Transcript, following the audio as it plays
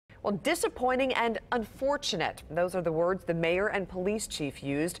Well, disappointing and unfortunate. Those are the words the mayor and police chief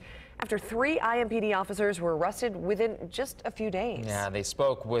used after 3 IMPD officers were arrested within just a few days. Yeah, they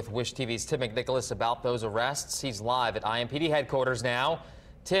spoke with Wish TV's Tim McNicholas about those arrests. He's live at IMPD headquarters now.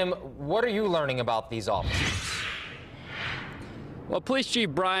 Tim, what are you learning about these officers? Well, Police Chief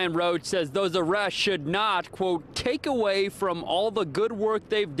Brian Roach says those arrests should not, quote, take away from all the good work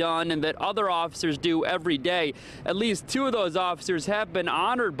they've done and that other officers do every day. At least 2 of those officers have been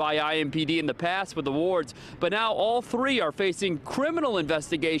honored by IMPD in the past with awards, but now all 3 are facing criminal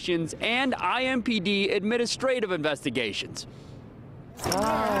investigations and IMPD administrative investigations.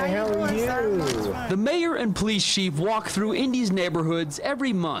 Hi, how are you? The mayor and police chief walk through Indy's neighborhoods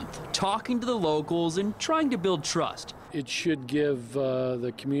every month, talking to the locals and trying to build trust. It should give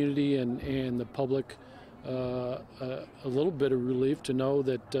the community and the public a little bit of relief to know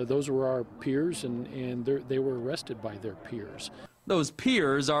that those were our peers and they were arrested by their peers. Those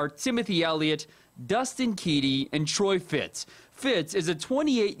peers are Timothy Elliott, Dustin Keedy, and Troy Fitz. Fitz is a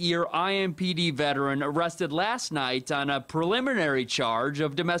 28-year IMPD veteran arrested last night on a preliminary charge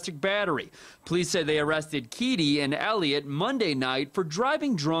of domestic battery. Police say they arrested Keedy and Elliott Monday night for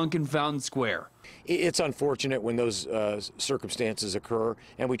driving drunk in Fountain Square. It's unfortunate when those circumstances occur,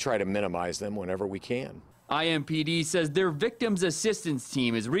 and we try to minimize them whenever we can. IMPD says their victims assistance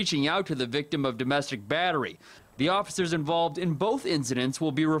team is reaching out to the victim of domestic battery. The officers involved in both incidents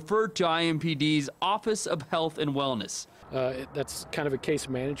will be referred to IMPD's Office of Health and Wellness. That's kind of a case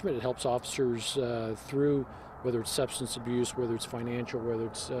management. It helps officers through whether it's substance abuse, whether it's financial, whether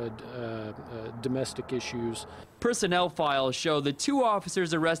it's domestic issues. Personnel files show the 2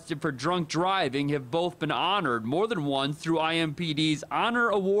 officers arrested for drunk driving have both been honored more than once through IMPD's Honor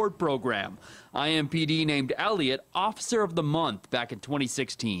Award program. IMPD named Elliott Officer of the Month back in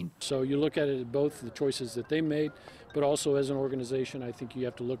 2016. So you look at it at both the choices that they made, but also as an organization, I think you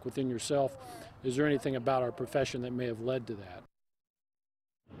have to look within yourself. Is there anything about our profession that may have led to that?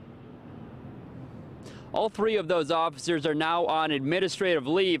 All 3 of those officers are now on administrative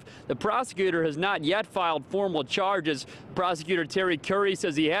leave. The prosecutor has not yet filed formal charges. Prosecutor Terry Curry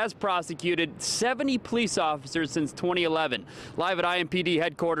says he has prosecuted 70 police officers since 2011. Live at IMPD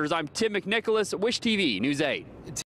headquarters, I'm Tim McNicholas, Wish TV News 8.